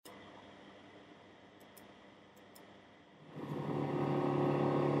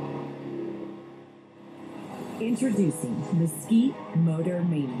Introducing Mesquite Motor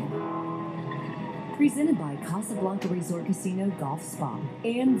Mania. Presented by Casablanca Resort Casino Golf Spa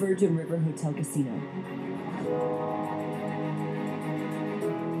and Virgin River Hotel Casino.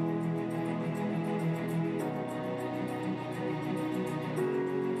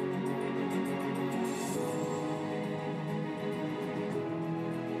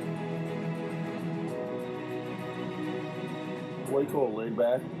 Way cool, laid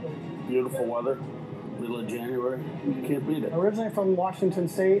back, beautiful weather, middle of January. You can't beat it. Originally from Washington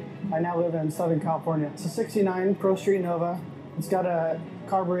State, I now live in Southern California. It's a 69 Pro Street Nova. It's got a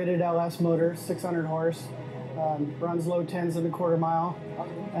carbureted LS motor, 600 horse, runs low 10s in a quarter mile,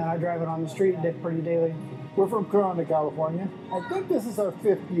 and I drive it on the street pretty daily. We're from Corona, California. I think this is our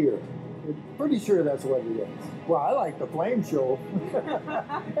 5th year. I'm pretty sure that's what it is. Well, I like the flame show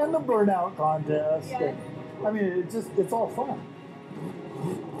and the burnout contest. Yeah. I mean, it's all fun.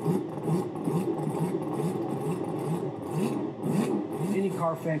 Any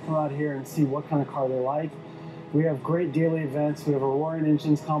car fan come out here and see what kind of car they like. We have great daily events. We have a roaring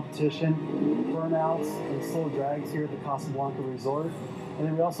engines competition, burnouts, and slow drags here at the Casablanca Resort. And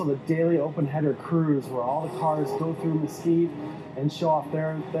then we also have a daily open header cruise where all the cars go through Mesquite and show off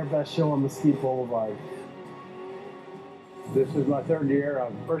their best show on Mesquite Boulevard. This is my 3rd year.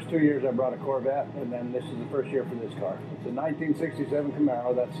 First 2 years I brought a Corvette, and then this is the 1st year for this car. It's a 1967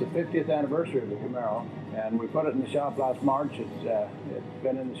 Camaro. That's the 50th anniversary of the Camaro, and we put it in the shop last March. It's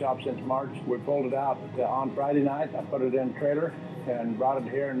been in the shop since March. We pulled it out on Friday night. I put it in a trailer and brought it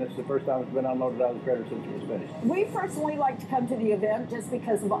here, and this is the first time it's been unloaded out of the trailer since it was finished. We personally like to come to the event just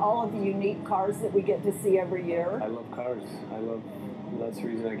because of all of the unique cars that we get to see every year. I love cars. That's the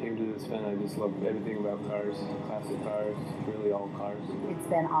reason I came to this event. I just love everything about cars, classic cars, really all cars. It's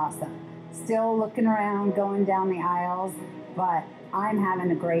been awesome. Still looking around, going down the aisles, but I'm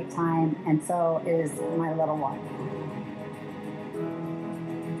having a great time, and so is my little one.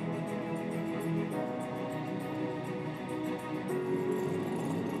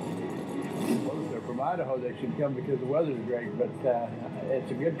 From Idaho, they should come because the weather's great, but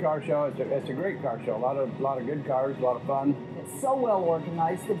it's a good car show. It's a great car show. A lot of good cars, a lot of fun. It's so well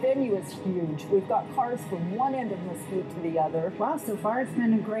organized. The venue is huge. We've got cars from one end of Mesquite to the other. Well, so far it's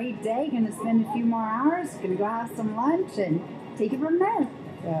been a great day. Going to spend a few more hours. Going to go have some lunch and take it from there.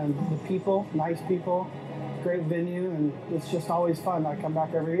 And the people, nice people, great venue, and it's just always fun. I come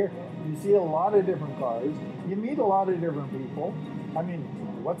back every year. You see a lot of different cars. You meet a lot of different people. I mean,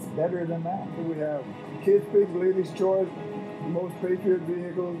 what's better than that? We have Kids Pick, Ladies' Choice, most Patriot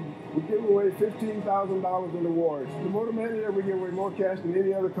vehicles. We give away $15,000 in awards. The Motor Mania, we give away more cash than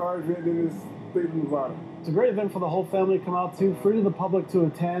any other car event in this state of Nevada. It's a great event for the whole family to come out to, free to the public to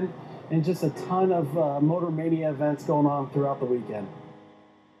attend, and just a ton of Motor Mania events going on throughout the weekend.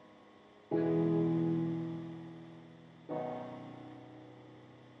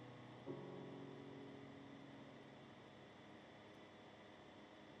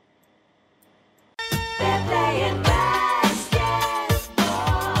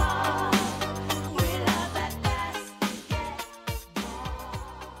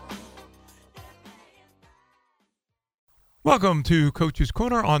 Welcome to Coach's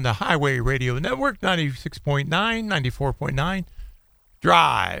Corner on the Highway Radio Network, 96.9, 94.9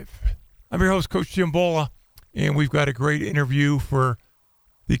 Drive. I'm your host, Coach Jim Bola, and we've got a great interview for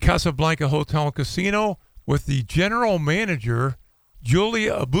the Casablanca Hotel and Casino with the general manager,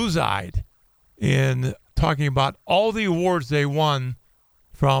 Julia Abuzaid, in talking about all the awards they won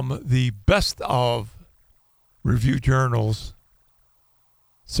from the Best of Review Journals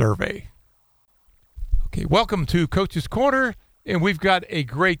survey. Okay, welcome to Coach's Corner, and we've got a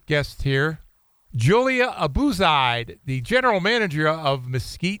great guest here, Julia Abuzaid, the general manager of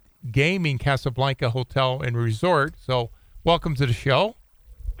Mesquite Gaming Casablanca Hotel and Resort. So welcome to the show.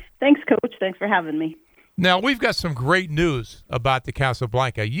 Thanks, Coach. Thanks for having me. Now, we've got some great news about the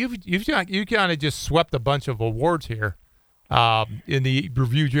Casablanca. You kind of just swept a bunch of awards here in the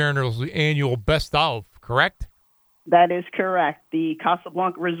Review Journal's annual Best of, correct? That is correct. The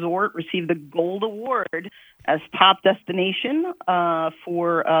Casablanca Resort received the Gold Award as top destination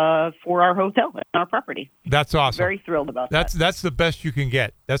for our hotel and our property. That's awesome. Very thrilled about that. That's the best you can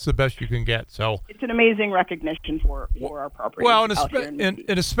get. That's the best you can get. So it's an amazing recognition for our property. Well, and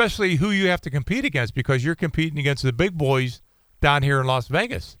especially who you have to compete against, because you're competing against the big boys down here in Las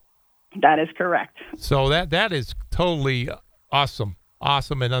Vegas. That is correct. So that is totally awesome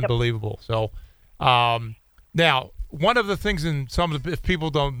and unbelievable. Yep. So now, one of the things, if people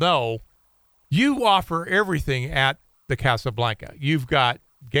don't know, you offer everything at the Casablanca. You've got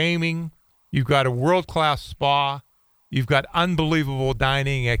gaming, you've got a world-class spa, you've got unbelievable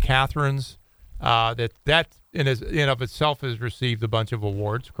dining at Catherine's. That in of itself has received a bunch of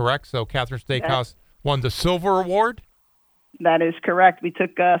awards, correct? So Catherine Steakhouse won the Silver Award. That is correct. We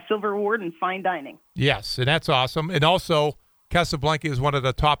took a Silver Award in fine dining. Yes, and that's awesome. And also, Casablanca is one of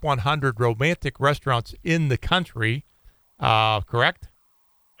the top 100 romantic restaurants in the country, correct?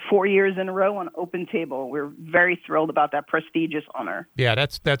 4 years in a row on Open Table. We're very thrilled about that prestigious honor. Yeah,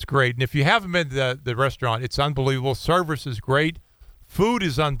 that's great. And if you haven't been to the restaurant, it's unbelievable. Service is great. Food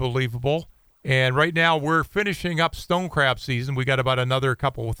is unbelievable. And right now we're finishing up stone crab season. We got about another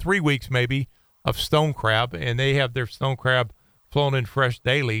 3 weeks maybe of stone crab, and they have their stone crab flown in fresh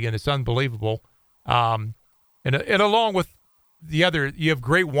daily, and it's unbelievable. And along with the other, you have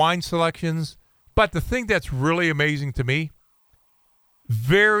great wine selections. But the thing that's really amazing to me,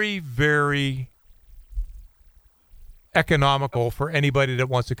 very, very economical for anybody that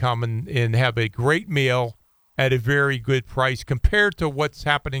wants to come and have a great meal at a very good price compared to what's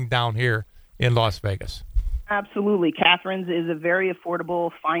happening down here in Las Vegas. Absolutely. Catherine's is a very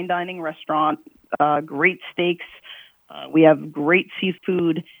affordable fine dining restaurant, great steaks. We have great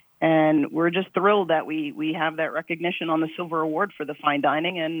seafood, and we're just thrilled that we have that recognition on the Silver Award for the fine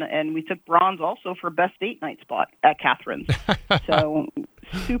dining, and we took bronze also for best date night spot at Catherine's. So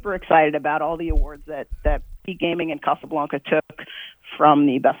super excited about all the awards that Peak Gaming and Casablanca took from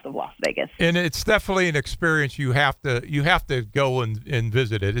the Best of Las Vegas. And it's definitely an experience you have to go and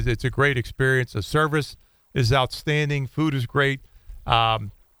visit it. It's a great experience. The service is outstanding. Food is great.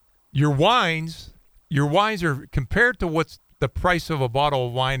 Your wines are compared to what's the price of a bottle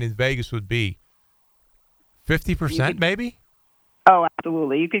of wine in Vegas would be 50% maybe? Oh,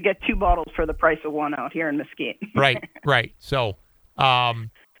 absolutely. You could get 2 bottles for the price of one out here in Mesquite. Right. So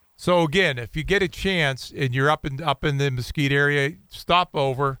again, if you get a chance and you're up in the Mesquite area, stop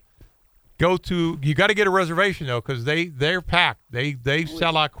over. You got to get a reservation though, because they're packed. They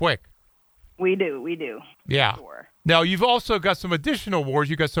sell out quick. We do. Yeah. Sure. Now you've also got some additional awards.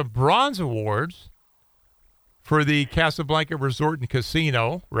 You got some bronze awards for the Casablanca Resort and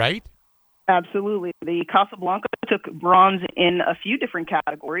Casino, right? Absolutely. The Casablanca took bronze in a few different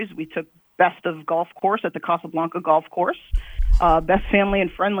categories. We took Best of Golf Course at the Casablanca Golf Course, Best Family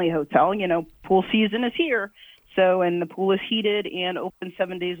and Friendly Hotel. Pool season is here, and the pool is heated and open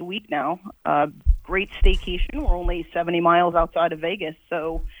 7 days a week now. Great staycation. We're only 70 miles outside of Vegas,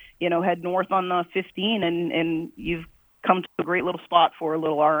 so head north on the 15, and you've come to a great little spot for a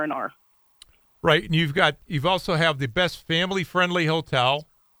little R&R. Right, and you've also have the Best Family Friendly Hotel,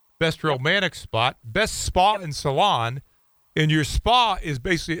 Best Romantic Spot, Best Spa and Salon, and your spa is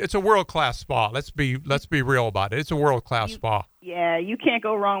basically it's a world class spa. Let's be real about it. It's a world class spa. Yeah, you can't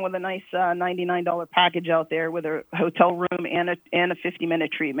go wrong with a nice $99 package out there with a hotel room and a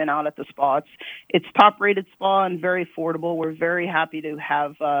 50-minute treatment out at the spa. It's top rated spa and very affordable. We're very happy to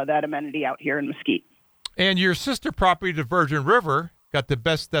have that amenity out here in Mesquite. And your sister property, the Virgin River, got the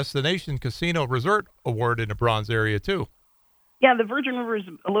Best Destination Casino Resort Award in the bronze area, too. Yeah, the Virgin River is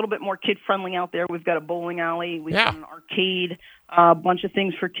a little bit more kid-friendly out there. We've got a bowling alley. We've got an arcade, a bunch of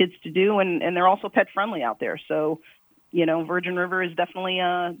things for kids to do, and they're also pet-friendly out there. So, Virgin River is definitely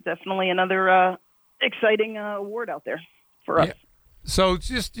another exciting award out there for us. So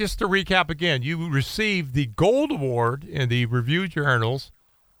just to recap again, you received the Gold Award in the Review Journal's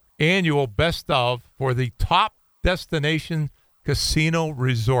annual Best of for the top destination casino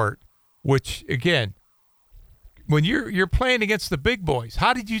resort, which again, when you're playing against the big boys,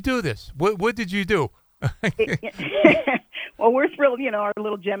 how did you do this? What did you do? Well, we're thrilled. Our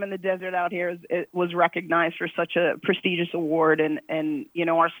little gem in the desert out here was recognized for such a prestigious award, and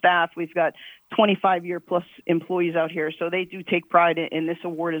our staff. We've got 25-year plus employees out here, so they do take pride in this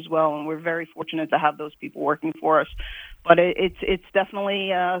award as well, and we're very fortunate to have those people working for us. But it's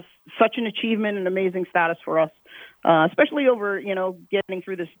definitely such an achievement and amazing status for us. Especially over, getting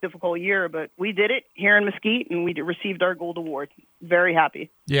through this difficult year. But we did it here in Mesquite, and we received our Gold Award. Very happy.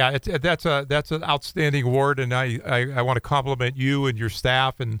 Yeah, that's an outstanding award, and I want to compliment you and your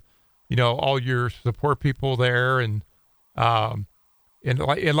staff and, all your support people there. And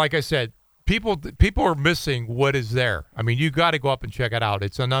like I said, people are missing what is there. I mean, you got to go up and check it out.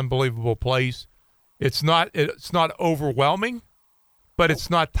 It's an unbelievable place. It's not overwhelming, but it's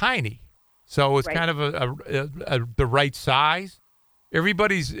not tiny. So it's kind of the right size.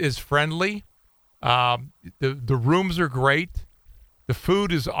 Everybody's is friendly. The rooms are great. The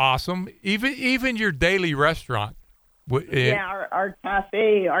food is awesome. Even your daily restaurant. Our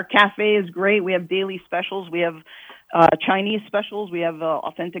cafe is great. We have daily specials. We have Chinese specials. We have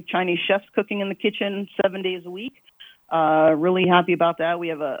authentic Chinese chefs cooking in the kitchen 7 days a week. Really happy about that. We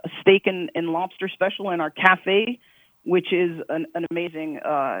have a steak and lobster special in our cafe, which is an amazing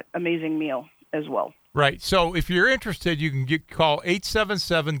meal. as well. Right. So if you're interested, you can call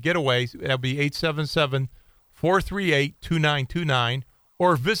 877-GETAWAY. That'll be 877-438-2929,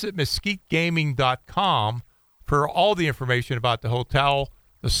 or visit mesquitegaming.com for all the information about the hotel,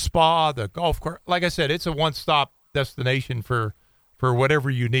 the spa, the golf cart. Like I said, it's a one-stop destination for whatever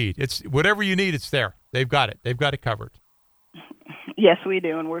you need. It's whatever you need, it's there. They've got it. They've got it covered. Yes, we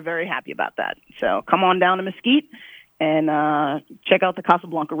do, and we're very happy about that. So come on down to Mesquite and check out the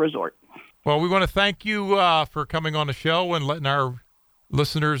Casablanca Resort. Well, we want to thank you for coming on the show and letting our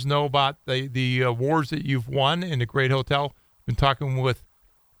listeners know about the awards that you've won in the great hotel. Been talking with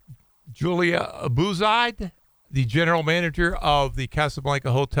Julia Abuzide, the general manager of the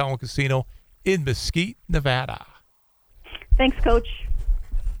Casablanca Hotel and Casino in Mesquite, Nevada. Thanks, Coach.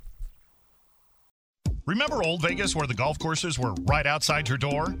 Remember Old Vegas, where the golf courses were right outside your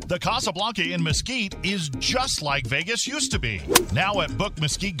door? The Casablanca in Mesquite is just like Vegas used to be. Now at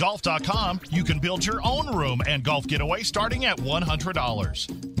bookmesquitegolf.com, you can build your own room and golf getaway starting at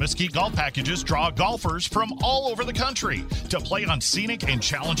 $100. Mesquite Golf Packages draw golfers from all over the country to play on scenic and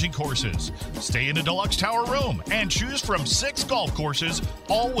challenging courses. Stay in a deluxe tower room and choose from 6 golf courses,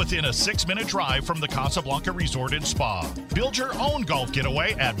 all within a 6-minute drive from the Casablanca Resort and Spa. Build your own golf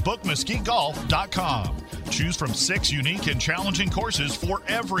getaway at bookmesquitegolf.com. Choose from 6 unique and challenging courses for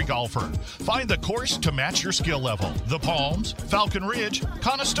every golfer. Find the course to match your skill level. The Palms, Falcon Ridge,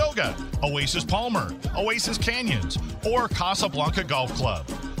 Conestoga, Oasis Palmer, Oasis Canyons, or Casablanca Golf Club.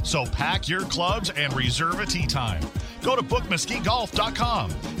 So pack your clubs and reserve a tee time. Go to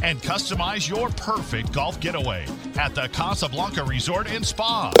bookmesquitegolf.com and customize your perfect golf getaway at the Casablanca Resort and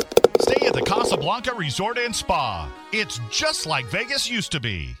Spa. Stay at the Casablanca Resort and Spa. It's just like Vegas used to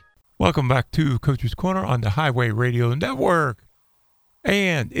be. Welcome back to Coach's Corner on the Highway Radio Network.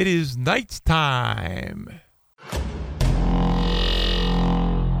 And it is Knights time.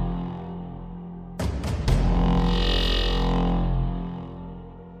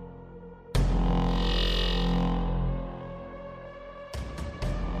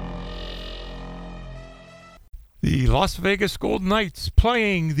 The Las Vegas Golden Knights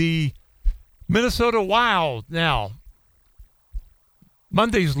playing the Minnesota Wild. Now,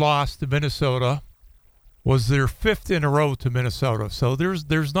 Monday's loss to Minnesota was their 5th in a row to Minnesota. So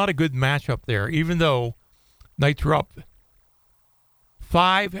there's not a good matchup there, even though Knights were up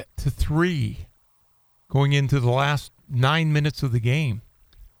 5-3 going into the last 9 minutes of the game.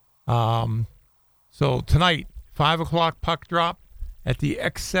 So tonight, 5 o'clock puck drop at the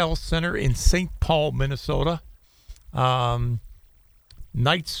XL Center in St. Paul, Minnesota.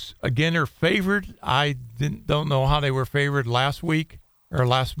 Knights, again, are favored. I don't know how they were favored last week or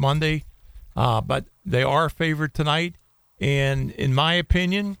last Monday, but they are favored tonight. And in my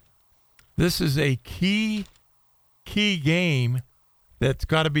opinion, this is a key game that's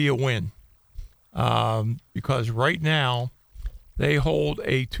got to be a win, because right now they hold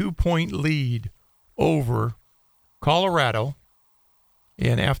a 2-point lead over Colorado.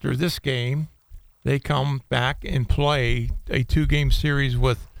 And after this game, they come back and play a 2-game series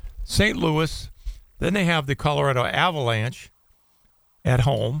with St. Louis. Then they have the Colorado Avalanche at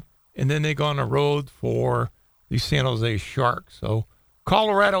home, and then they go on the road for the San Jose Sharks. So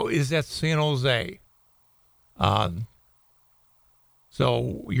Colorado is at San Jose.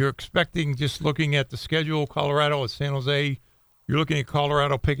 So you're expecting, just looking at the schedule, Colorado at San Jose, you're looking at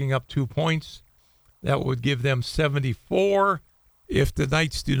Colorado picking up 2 points. That would give them 74. If the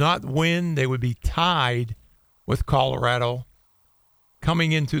Knights do not win, they would be tied with Colorado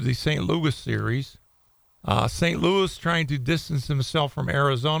coming into the St. Louis series. St. Louis trying to distance himself from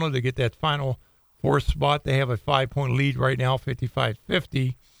Arizona to get that final 4th spot. They have a 5-point lead right now,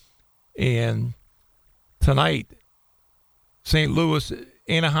 55-50. And tonight,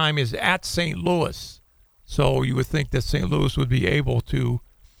 Anaheim is at St. Louis. So you would think that St. Louis would be able to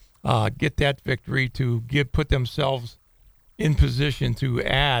get that victory to put themselves in position to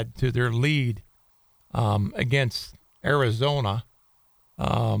add to their lead against Arizona.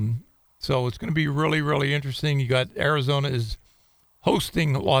 So it's going to be really, really interesting. You got Arizona is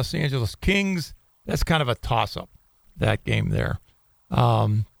hosting Los Angeles Kings. That's kind of a toss-up, that game there.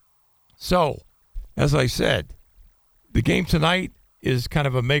 So, as I said, the game tonight is kind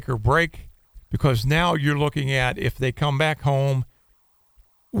of a make or break, because now you're looking at, if they come back home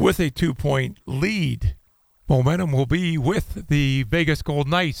with a 2-point lead, momentum will be with the Vegas Golden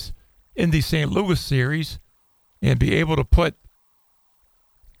Knights in the St. Louis series and be able to put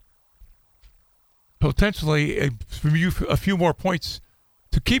potentially a few more points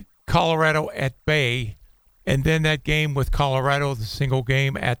to keep Colorado at bay. And then that game with Colorado, the single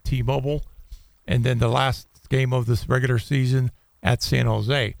game at T-Mobile, and then the last game of this regular season at San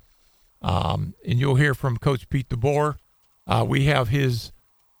Jose. And you'll hear from Coach Pete DeBoer. We have his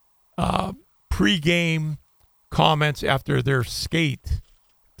pregame comments after their skate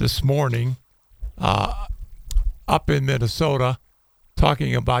this morning up in Minnesota,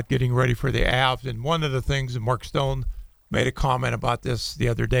 talking about getting ready for the Avs. And one of the things, and Mark Stone made a comment about this the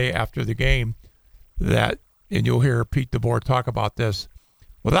other day after the game, that, and you'll hear Pete DeBoer talk about this,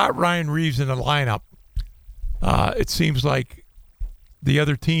 without Ryan Reeves in the lineup, it seems like the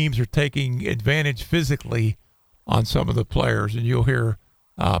other teams are taking advantage physically on some of the players, and you'll hear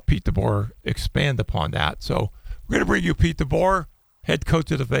Pete DeBoer expand upon that. So we're going to bring you Pete DeBoer, head coach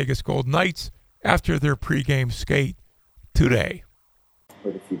of the Vegas Golden Knights, after their pregame skate today.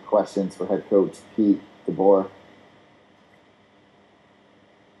 With a few questions for head coach Pete DeBoer.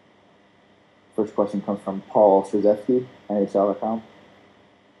 First question comes from Paul Strzelecki, NHL.com.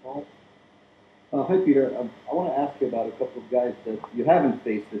 Paul? Hi, Peter. I want to ask you about a couple of guys that you haven't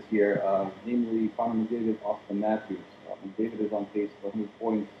faced this year, namely Connor McDavid, Austin Matthews. McDavid is on pace for 100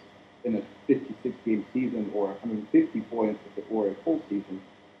 points in a 56-game season, or 150 points if it were a full season.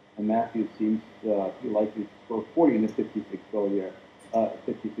 And Matthews seems to be likely to score 40 in a 56-game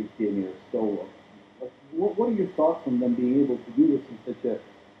year. So, what are your thoughts on them being able to do this in such a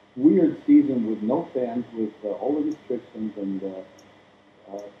weird season with no fans, with all the restrictions and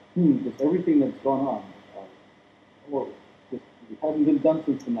just everything that's gone on? Well, it hasn't been done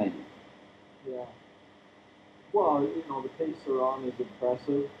since the 90s. Yeah. Well, the pace they're on is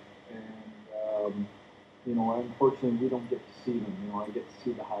impressive, and unfortunately we don't get to see them. I get to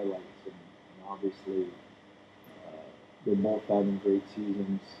see the highlights, and obviously they're both having great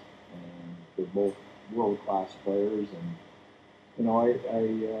seasons, and they're both world-class players, and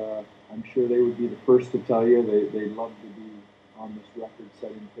I'm sure they would be the first to tell you they love to be on this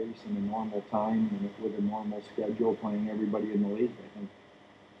record-setting pace in a normal time and with a normal schedule, playing everybody in the league. I think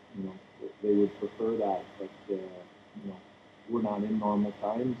they would prefer that, but we're not in normal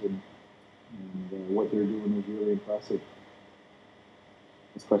times, and what they're doing is really impressive.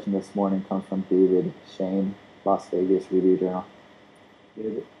 This question this morning comes from David Shane, Las Vegas Review-Journal.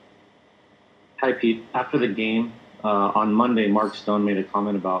 David. Hi, Pete. After the game on Monday, Mark Stone made a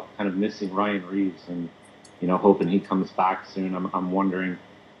comment about kind of missing Ryan Reeves and hoping he comes back soon. I'm wondering,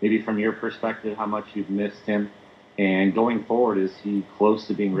 maybe from your perspective, how much you've missed him. And going forward, is he close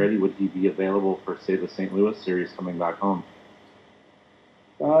to being ready? Would he be available for, say, the St. Louis series coming back home?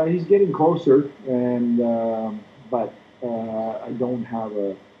 He's getting closer, and but I don't have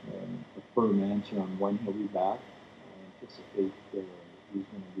a firm answer on when he'll be back. I anticipate he's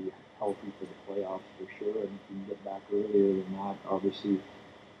going to be healthy for the playoffs for sure, and if he can get back earlier than that, obviously,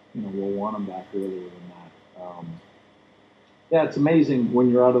 we'll want him back earlier than that. Yeah, it's amazing when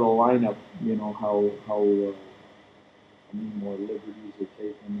you're out of the lineup, how many more liberties are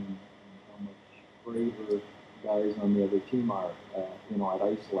taken, and how much braver guys on the other team are, at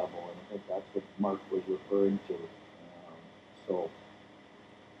ice level, and I think that's what Mark was referring to. So,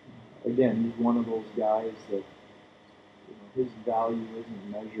 again, he's one of those guys that his value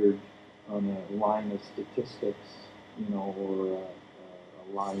isn't measured on a line of statistics, or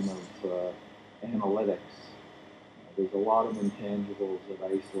a line of analytics. There's a lot of intangibles at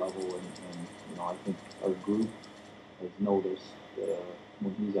ice level, and I think our group has noticed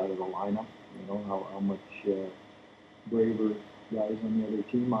when he's out of the lineup, how much braver guys on the other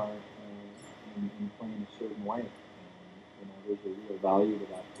team are in playing a certain way. And, there's a real value to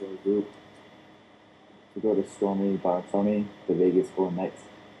that for our group. To go to Stormy Bartoni, the Vegas Golden Knights.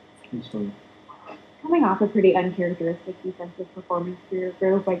 Coming off a pretty uncharacteristic defensive performance for your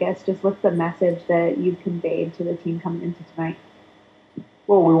group, I guess, just what's the message that you've conveyed to the team coming into tonight?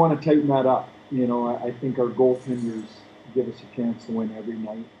 Well, we want to tighten that up. I think our goaltenders give us a chance to win every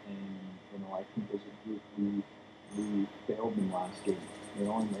night, and I think as a group we failed them last game.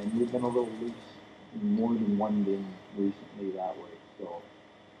 And we've been a little loose in more than one game recently that way. So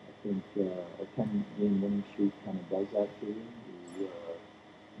I think a 10-game winning streak kind of does that to you.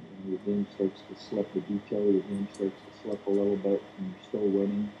 Your game starts to slip, the detail of your game starts to slip a little bit, and you're still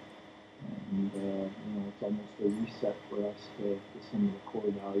winning. And, it's almost a reset for us to some of the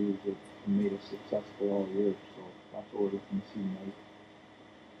core values that have made us successful all year. So that's what we're looking to see tonight.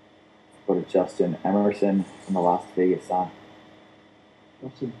 Go to Justin Emerson from the Las Vegas Sun.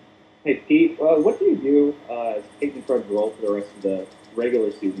 Justin. Hey, Pete, what do you view as taking charge role for the rest of the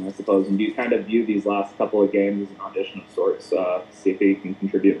regular season, I suppose? And do you kind of view these last couple of games as an audition of sorts to see if he can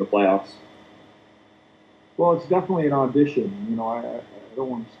contribute in the playoffs? Well, it's definitely an audition. I don't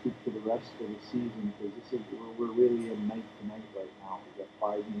want to speak to the rest of the season because we're really in night to night right now. We've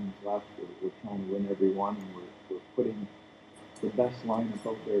got 5 games left. We're trying to win every one, and we're putting the best lineup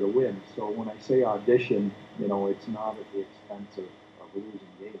out there to win. So when I say audition, it's not at the expense of losing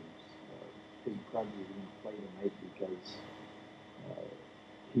games. Big Krebs is going to play tonight because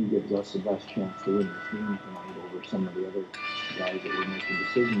he gives us the best chance to win this game tonight over some of the other guys that we're making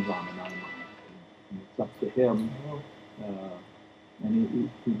decisions on in our mind. And it's up to him, and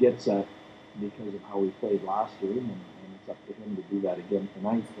he gets that because of how he played last year, and it's up to him to do that again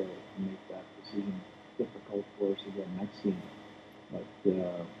tonight to make that decision difficult for us again next game. But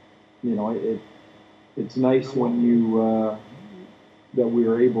it's nice when you that we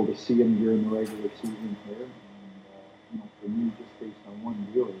were able to see him during the regular season here. And for me, just based on one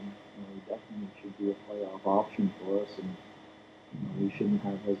viewing, he definitely should be a playoff option for us, and we shouldn't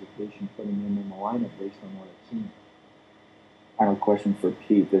have hesitation putting him in the lineup based on what I've seen. Final question for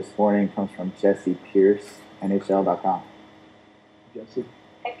Pete this morning comes from Jesse Pierce, NHL.com. Jesse?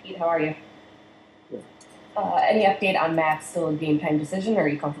 Hi, Pete. How are you? Good. Any update on Max? Still a game time decision, or are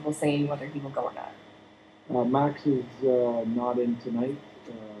you comfortable saying whether he will go or not? Max is not in tonight,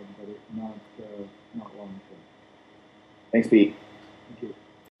 but not long term. Thanks, Pete. Thank you.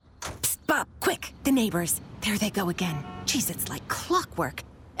 Psst, Bob, quick! The neighbors. There they go again. Jeez, it's like clockwork.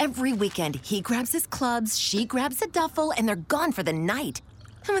 Every weekend, he grabs his clubs, she grabs a duffel, and they're gone for the night.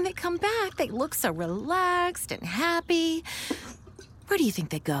 And when they come back, they look so relaxed and happy. Where do you think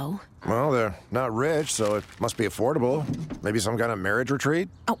they go? Well, they're not rich, so it must be affordable. Maybe some kind of marriage retreat?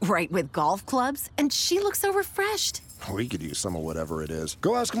 Oh, right, with golf clubs. And she looks so refreshed. We could use some of whatever it is.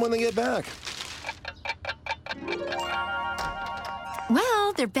 Go ask them when they get back.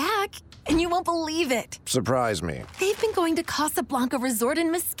 Well, they're back, and you won't believe it. Surprise me. They've been going to Casablanca Resort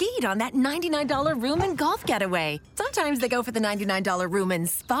in Mesquite on that $99 room and golf getaway. Sometimes they go for the $99 room and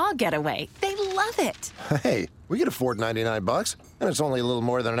spa getaway. They love it. Hey, we could afford $99, and it's only a little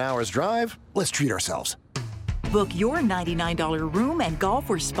more than an hour's drive. Let's treat ourselves. Book your $99 room and golf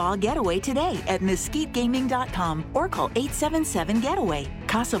or spa getaway today at mesquitegaming.com or call 877-GETAWAY.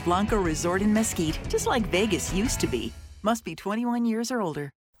 Casablanca Resort in Mesquite, just like Vegas used to be. Must be 21 years or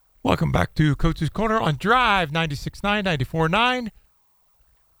older. Welcome back to Coach's Corner on Drive 96.9, 94.9.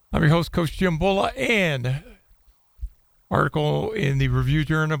 I'm your host, Coach Jim Bulla, and article in the Review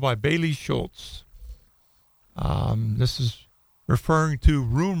Journal by Bailey Schultz. This is referring to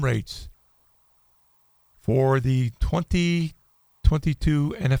room rates for the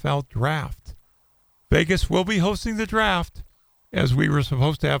 2022 NFL Draft. Vegas will be hosting the draft, as we were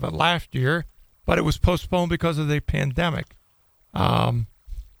supposed to have it last year, but it was postponed because of the pandemic.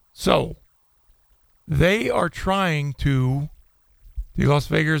 So they are trying to, the Las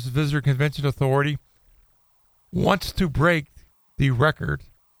Vegas Visitor Convention Authority wants to break the record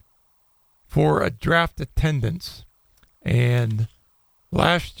for a draft attendance. And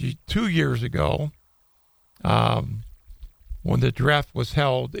 2 years ago, when the draft was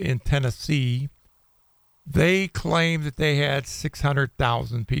held in Tennessee, they claimed that they had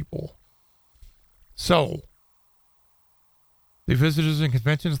 600,000 people. So the Visitors and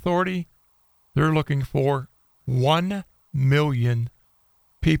Convention Authority, they're looking for 1 million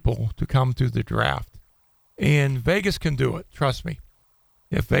people to come to the draft. And Vegas can do it, trust me.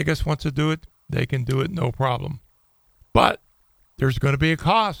 If Vegas wants to do it, they can do it, no problem. But there's going to be a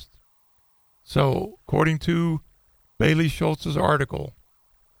cost. So according to Bailey Schultz's article,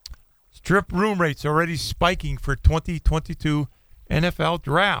 strip room rates already spiking for 2022 NFL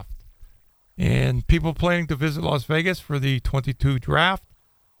Draft. And people planning to visit Las Vegas for the 22 draft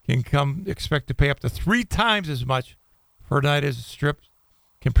can expect to pay up to 3 times as much for a night as a strip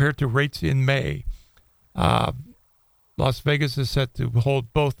compared to rates in May. Las Vegas is set to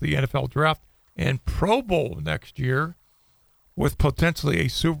hold both the NFL Draft and Pro Bowl next year, with potentially a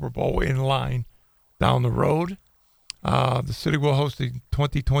Super Bowl in line down the road. The city will host the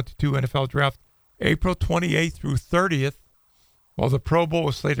 2022 NFL Draft April 28th through 30th, while the Pro Bowl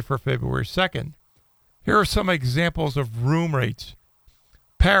is slated for February 2nd. Here are some examples of room rates.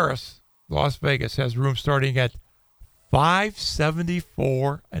 Paris, Las Vegas, has rooms starting at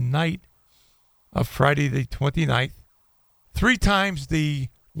 $574 a night of Friday the 29th, 3 times the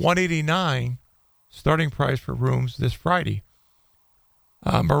 $189 starting price for rooms this Friday.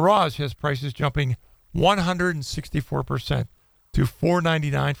 Mirage has prices jumping 164% to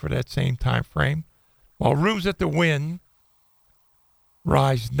 $499 for that same time frame, while rooms at the Wynn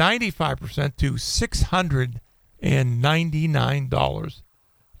rise 95% to $699.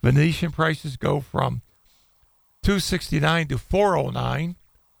 Venetian prices go from $269 to $409.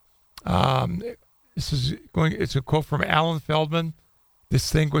 It's a quote from Alan Feldman,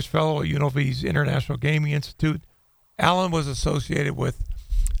 distinguished fellow at UNLV's International Gaming Institute. Alan was associated with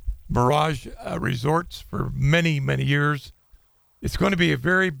Mirage Resorts for many, many years. it's going to be a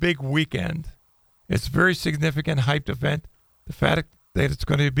very big weekend. It's a very significant, hyped event. The fact that it's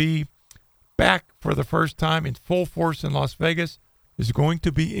going to be back for the first time in full force in Las Vegas is going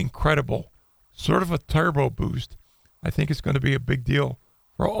to be incredible. Sort of a turbo boost. I think it's going to be a big deal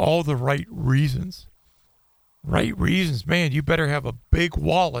for all the right reasons. Right reasons, man. You better have a big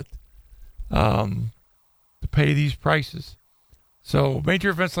wallet to pay these prices. So major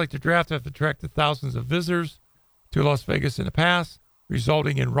events like the draft have attracted thousands of visitors to Las Vegas in the past,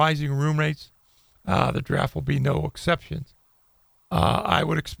 resulting in rising room rates. The draft will be no exception. I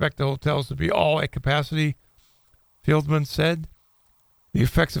would expect the hotels to be all at capacity, Fieldman said. The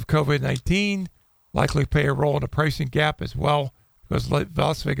effects of COVID-19 likely play a role in the pricing gap as well, because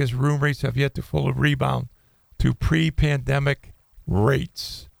Las Vegas room rates have yet to fully rebound to pre-pandemic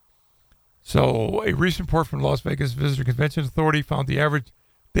rates. So a recent report from Las Vegas Visitor Convention Authority found the average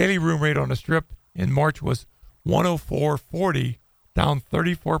daily room rate on the Strip in March was $104.40, down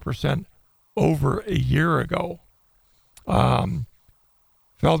 34% over a year ago.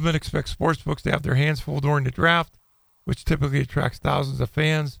 Feldman expects sportsbooks to have their hands full during the draft, which typically attracts thousands of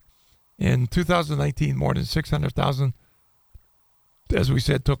fans. In 2019, more than 600,000, as we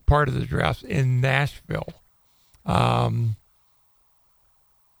said, took part of the draft in Nashville.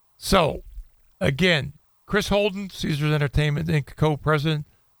 So, again, Chris Holden, Caesars Entertainment Inc. co-president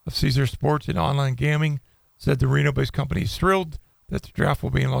of Caesars Sports and Online Gaming, said the Reno-based company is thrilled that the draft will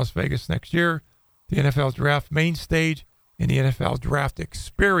be in Las Vegas next year. The NFL Draft main stage and the NFL Draft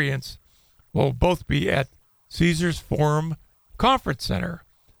Experience will both be at Caesars Forum Conference Center.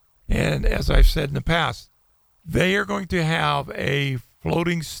 And as I've said in the past, they are going to have a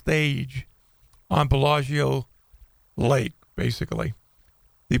floating stage on Bellagio Lake, basically.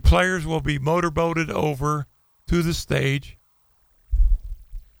 The players will be motorboated over to the stage,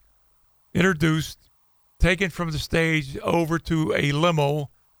 introduced, taken from the stage over to a limo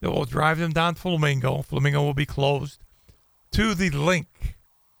that will drive them down Flamingo. Flamingo will be closed to the link,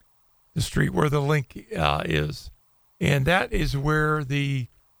 the street where the link is. And that is where the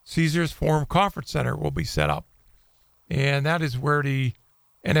Caesars Forum Conference Center will be set up. And that is where the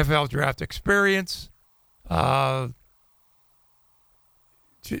NFL Draft Experience,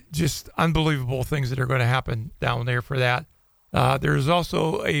 just unbelievable things that are going to happen down there for that. There's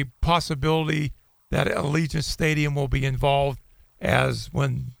also a possibility that Allegiant Stadium will be involved, as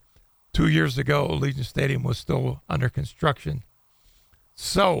when 2 years ago, Allegiant Stadium was still under construction.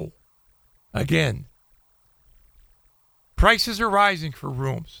 So, again, prices are rising for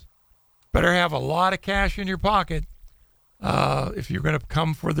rooms. Better have a lot of cash in your pocket if you're going to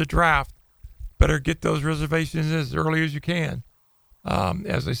come for the draft. Better get those reservations as early as you can.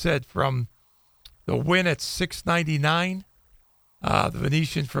 As I said, from the Wynn at $699, the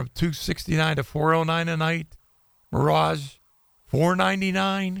Venetian from $269 to $409 a night, Mirage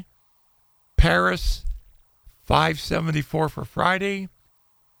 $499, Paris $574 for Friday.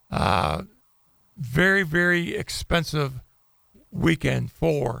 Very, very expensive weekend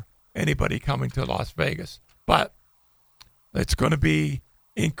for anybody coming to Las Vegas, but it's going to be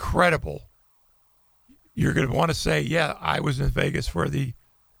incredible. You're going to want to say, yeah, I was in Vegas for the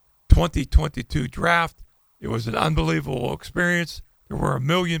 2022 draft. It was an unbelievable experience. There were 1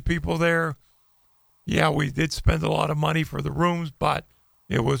 million people there. Yeah, we did spend a lot of money for the rooms, but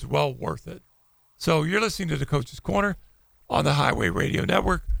it was well worth it. So you're listening to the Coach's Corner on the Highway Radio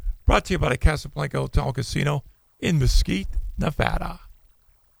Network, brought to you by the Casablanca Hotel and Casino in Mesquite, Nevada.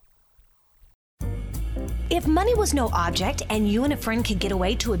 If money was no object and you and a friend could get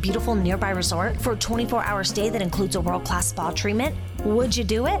away to a beautiful nearby resort for a 24-hour stay that includes a world-class spa treatment, would you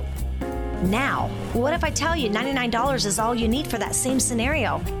do it? Now, what if I tell you $99 is all you need for that same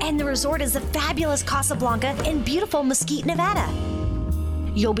scenario, and the resort is the fabulous Casablanca in beautiful Mesquite, Nevada?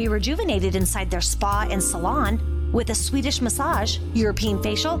 You'll be rejuvenated inside their spa and salon with a Swedish massage, European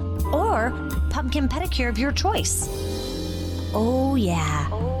facial, or pumpkin pedicure of your choice. Oh yeah.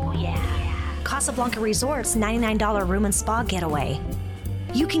 Casablanca Resort's $99 room and spa getaway.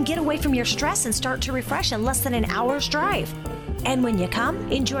 You can get away from your stress and start to refresh in less than an hour's drive. And when you come,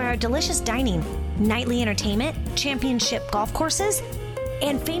 enjoy our delicious dining, nightly entertainment, championship golf courses,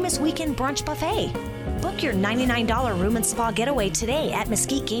 and famous weekend brunch buffet. Book your $99 room and spa getaway today at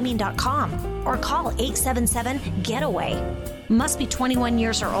mesquitegaming.com or call 877-GETAWAY. Must be 21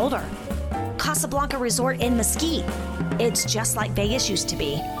 years or older. Casablanca Resort in Mesquite. It's just like Vegas used to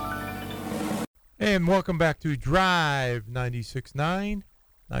be. And welcome back to Drive 96.9,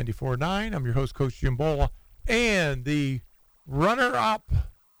 94.9. I'm your host, Coach Jim Bola, and the runner-up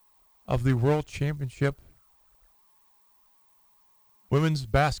of the World Championship women's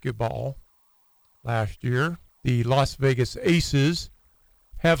basketball last year, the Las Vegas Aces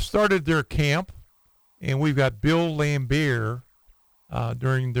have started their camp, and we've got Bill Lambert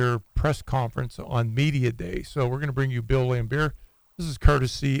during their press conference on Media Day. So we're going to bring you Bill Lambert. This is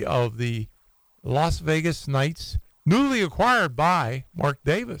courtesy of the Las Vegas Knights, newly acquired by Mark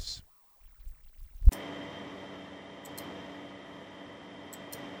Davis.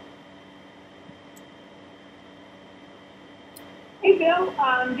 Hey, Bill.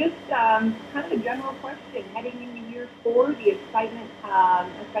 Just kind of a general question. Heading into year 4, the excitement,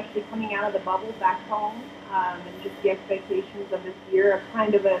 especially coming out of the bubble back home, and just the expectations of this year of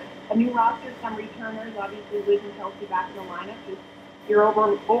kind of a new roster, some returners, obviously Liz and Chelsea back in the lineup. Just your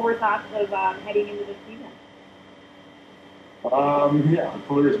over thoughts of heading into the season. Yeah,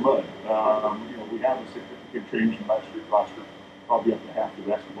 clear as mud. We have a significant change in last year's roster, probably up to half the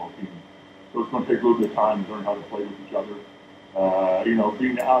basketball team. So it's going to take a little bit of time to learn how to play with each other.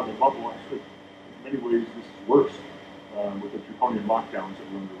 Being out of the bubble, actually, in many ways, this is worse with the draconian lockdowns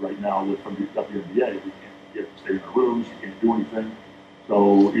that we're under right now from the WNBA. We can't stay in our rooms, you can't do anything.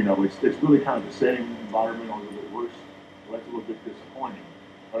 So, it's really kind of the same environment, or a little bit worse. So that's a little bit disappointing.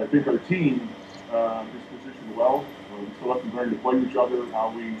 But I think our team is positioned well. We still have to learn to play with each other, how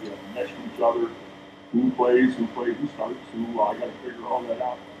we mesh with each other, who plays, who starts, I got to figure all that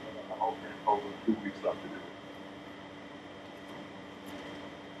out. I'm hoping over 2 weeks left to do it.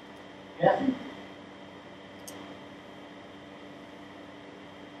 Kathy?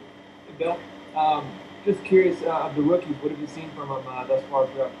 Hey, Bill. Just curious, of the rookies, what have you seen from them thus far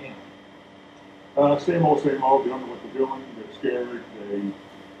throughout camp? Same old. They don't know what they're doing. They're scared.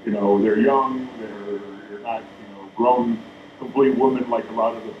 They're young. They're not, grown, complete women like a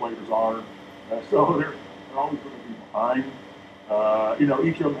lot of the players are. So they're always going to be behind.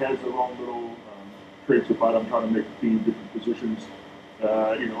 Each of them has their own little traits about them, trying to make the team different positions.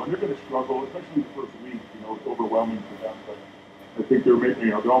 And they're going to struggle, especially the first week. It's overwhelming for them. But I think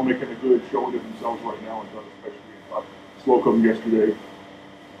they're all making a good showing of themselves right now. Especially Slocum yesterday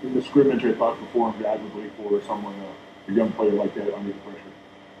in the scrimmage, I thought performed admirably for someone, a young player like that under the pressure.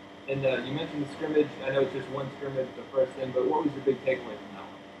 And you mentioned the scrimmage. I know it's just one scrimmage, the first thing, but what was your big takeaway from that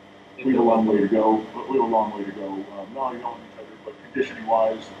one? We have a long way to go. Not only knowing each other, but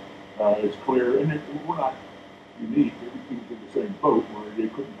conditioning-wise, it's clear. And we're not unique. Every team's in the same boat where they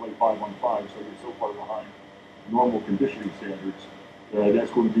couldn't play 5-on-5, so they're so far behind normal conditioning standards.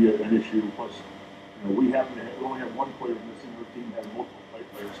 That's going to be an issue. Plus, we only have one player missing. Our team has multiple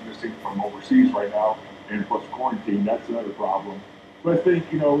players missing from overseas right now, and plus quarantine. That's another problem. But I think,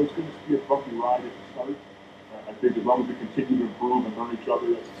 it's going to be a bumpy ride at the start. I think as long as we continue to improve and learn each other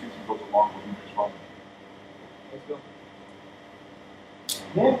as the season goes along, we'll be just fine. Let's go.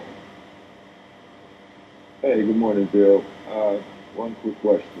 Yeah. Hey, good morning, Bill. One quick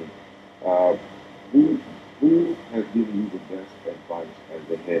question. Who has given you the best advice as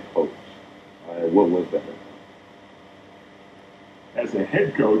the head coach? What was that? As a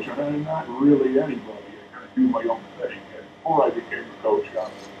head coach, not really anybody. I kind of do my own thing. Before I became a coach,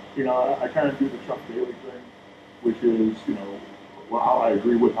 I kind of do the Chuck Daly thing, which is, how I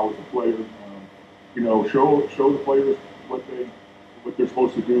agree with how as a player. Show the players what they're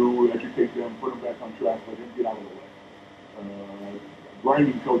supposed to do, educate them, put them back on track, let them get out of the way.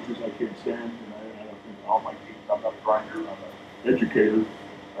 Grinding coaches I can't stand, and I don't think all my teams. I'm not a grinder. I'm an educator.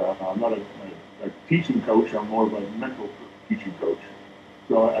 I'm not a teaching coach. I'm more of a mental teaching coach.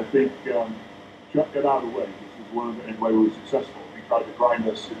 So I think Chuck got out of the way. This is one of the why we were successful. We tried to grind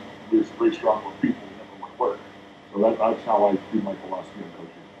us, and we were very strong with people who never want to work. So that's how I do my philosophy on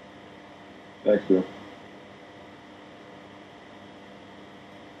coaching. Thanks, Bill.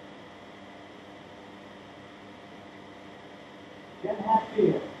 Jen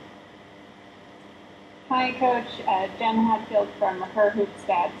Hatfield. Hi, Coach. Jen Hatfield from Her Hoop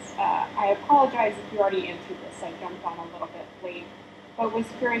Stats. I apologize if you already answered this. I jumped on a little bit late, but was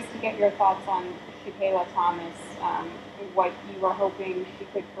curious to get your thoughts on Shakayla Thomas, what you were hoping she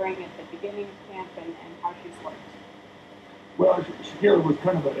could bring at the beginning of camp, and how she's worked. Well, Shakayla was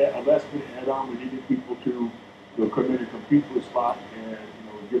kind of a last-minute add-on. We needed people to come in and compete for a spot and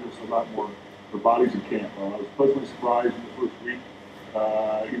give us a lot more for bodies in camp. I was pleasantly surprised in the first week.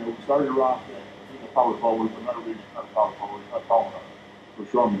 We started her off being a power forward, but not a power forward, not tall enough or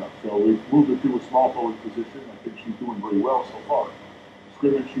strong enough. So we moved her to a small forward position. I think she's doing very well so far.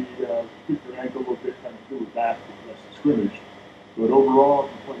 Scrimmage, she kicked her ankle a little bit, kind of threw it back for the rest of the scrimmage. But overall,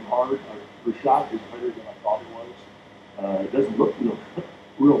 she's playing hard. Her shot is better than I thought it was. It doesn't look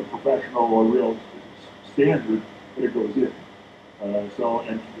real professional or real standard, but it goes in. And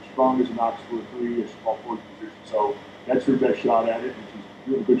she's as strong as an ox for a three, a small forward position. So that's her best shot at it, and she's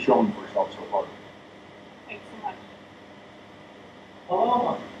doing a good showing for herself so far. Thanks so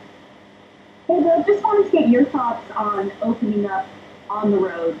wanted to get your thoughts on opening up on the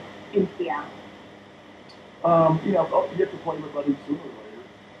road in Seattle. You get to play with buddies sooner or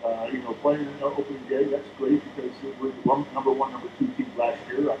later. Playing in an opening game, that's great because we're the number 1, number 2 team last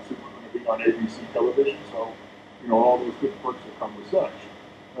year. I'm assuming we're going to be on ABC television, so, all those good perks that come with such.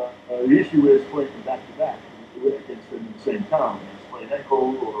 The issue is playing back-to-back against them in the same town. If you play an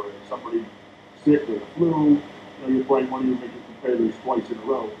ankle or if somebody's sick or the flu, you're playing one of your major competitors twice in a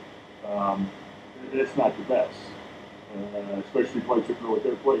row. It's not the best. Especially players that know at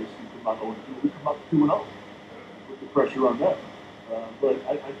their place. You come out 0-2, we come out 2-0. Put the pressure on them. But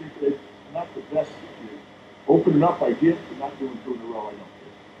I think it's not the best. If you open it up, I get, but not doing 2 in a row, I don't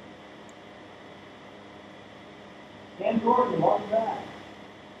get. Dan Jordan, welcome back.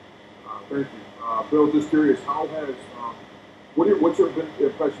 Thank you. Bill, just curious, how has, what's your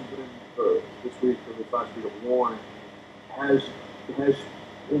impression been this week or this last week of Lauren? Has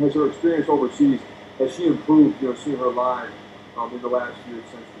her experience overseas, has she improved, seeing her live in the last year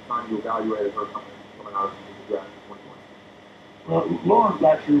since the time you evaluated her coming out of the draft in 2020? Well, Lauren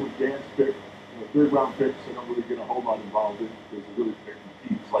last year was Dan's pick. Third-round picks, I don't really get a whole lot involved in because they really pick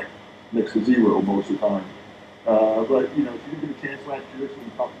teams like next to zero most of the time. But, she didn't get a chance last year, so we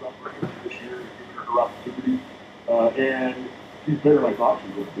talked about bringing her this year and giving her opportunity. And she's better than I thought she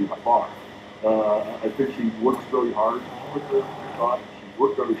was going to be by far. I think she works really hard. She's quicker than I thought. She's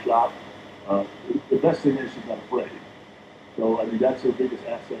worked on her shot. The best thing is she's not afraid. So, that's her biggest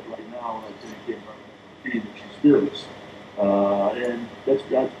asset right now. I think it came from the team that she's fearless. And that's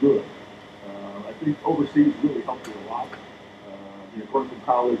good. I think overseas really helped her a lot. Coming from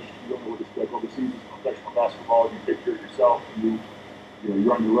college, you don't know what to expect. Overseas is professional basketball. You take care of yourself.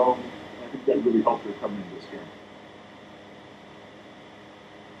 You're on your own. And I think that really helped her coming into this game.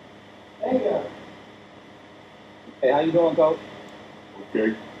 Hey, how you doing, Coach?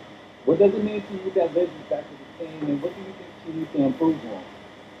 Okay. What does it mean to you that Lizzie's back to the team, and what do you think she needs to improve on?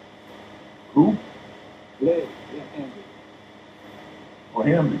 Who? Liz, Hamby. Oh,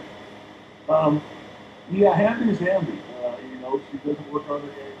 Hamby. Hamby is Hamby. She doesn't work on her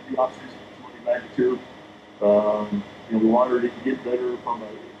game in the offseason to any magnitude. We want her to get better from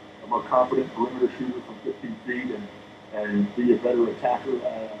a more confident perimeter shooter from 15 feet and be a better attacker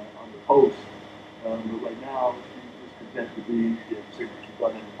on the post. But right now, she's just content to be the same as she's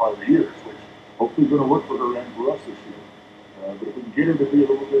done in prior years, which hopefully is going to work for her and for us this year. But if we can get her to be a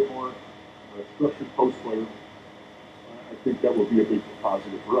little bit more structured post player, I think that will be a big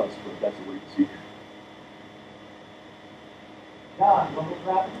positive for us, but that's a wait to see. John, what was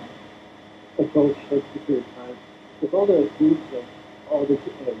happening? Coach, thank you for your time. With all the groups that all the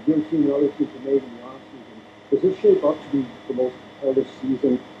your team and other teams have made in the offseason, does this shape up to be the most competitive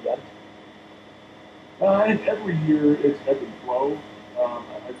season yet? I think every year it's ebb and flow.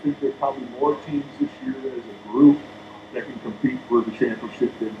 I think there's probably more teams this year as a group that can compete for the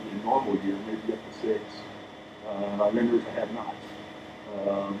championship than in normal year, maybe up to 6. And then there's a have-nots.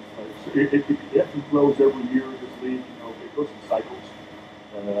 It ebbs and flows every year in this league. It goes in cycles,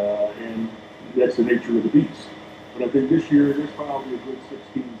 and that's the nature of the beast. But I think this year there's probably a good 6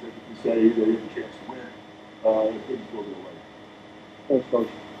 teams that you can say they have a chance to win if things go their way. Thanks, Coach.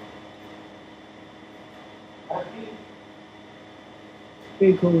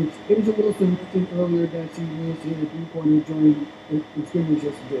 Hey, Coach. Angel Wilson mentioned earlier that she managed to hit a three-pointer during the scrimmage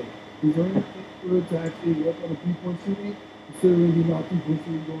yesterday. Is there anything for her to actually work on a three-point shooting, considering the amount of three-point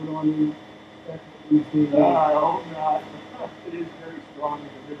shooting going on in these days? I hope not. It is very strong in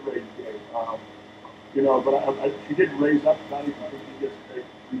the mid-range game. But she didn't raise up tonight. I think she gets to take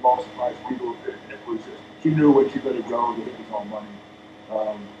 3 balls surprise people. It was just, she knew when she better go, that it was all money.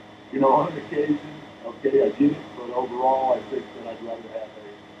 On an occasion, okay, I get it, but overall, I think that I'd rather have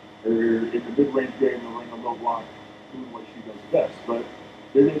her in the mid-range game and ring a low block doing what she does best. But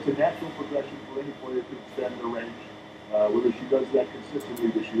it's a natural progression for any player to extend their range. Whether she does that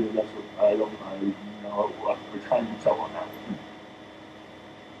consistently this year, that's what we're trying to tell on that.